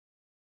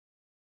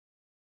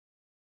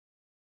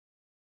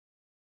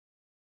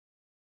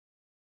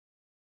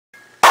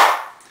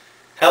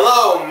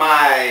Hello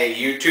my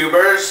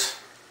YouTubers.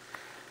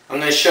 I'm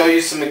going to show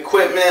you some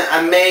equipment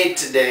I made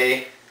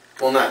today.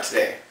 Well, not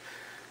today,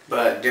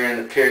 but during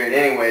the period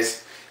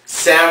anyways.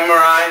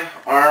 Samurai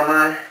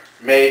armor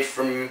made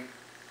from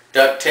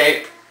duct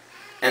tape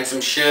and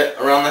some shit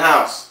around the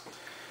house.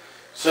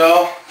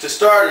 So, to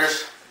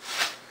starters,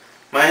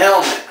 my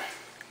helmet.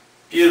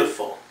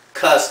 Beautiful.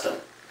 Custom.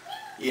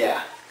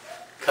 Yeah,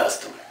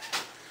 custom.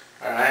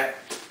 Alright.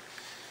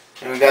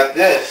 And we got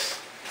this.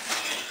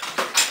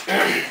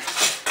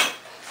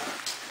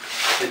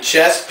 The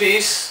chest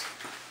piece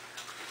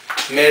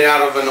made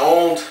out of an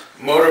old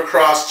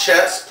motocross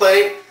chest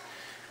plate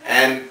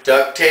and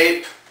duct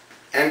tape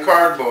and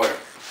cardboard.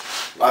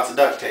 Lots of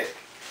duct tape.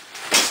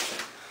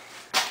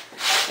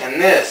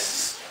 And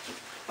this,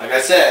 like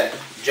I said,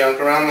 junk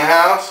around the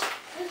house.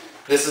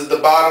 This is the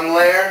bottom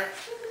layer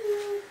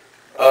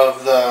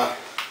of the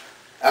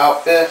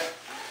outfit.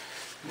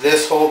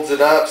 This holds it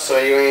up so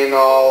you ain't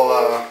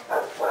all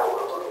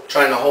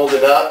trying to hold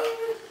it up.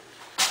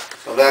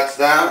 So that's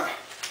that.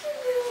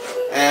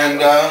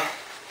 And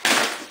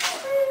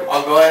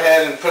I'll go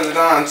ahead and put it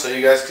on so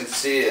you guys can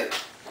see it.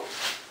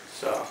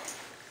 So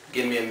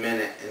give me a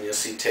minute and you'll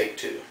see take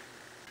two.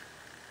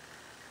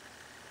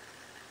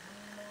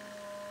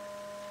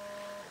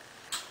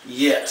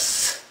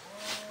 Yes,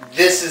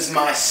 this is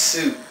my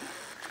suit,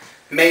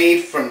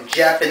 made from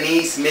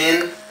Japanese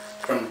men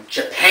from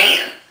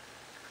Japan.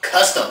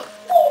 Custom.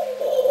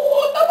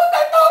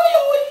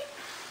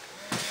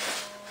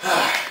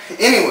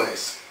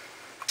 Anyways,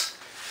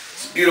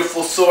 it's a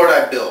beautiful sword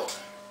I built.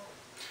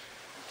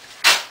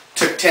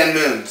 Took 10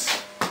 moons.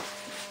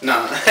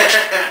 No.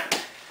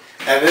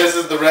 And this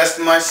is the rest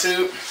of my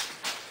suit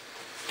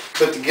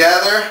put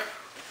together.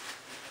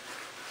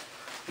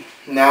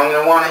 Now I'm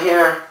going to want to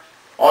hear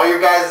all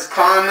your guys'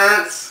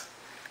 comments.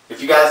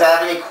 If you guys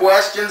have any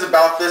questions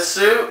about this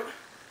suit,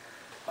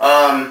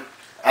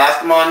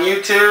 ask them on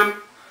YouTube.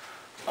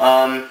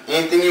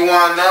 Anything you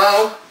want to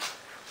know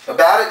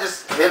about it,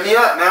 just hit me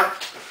up now.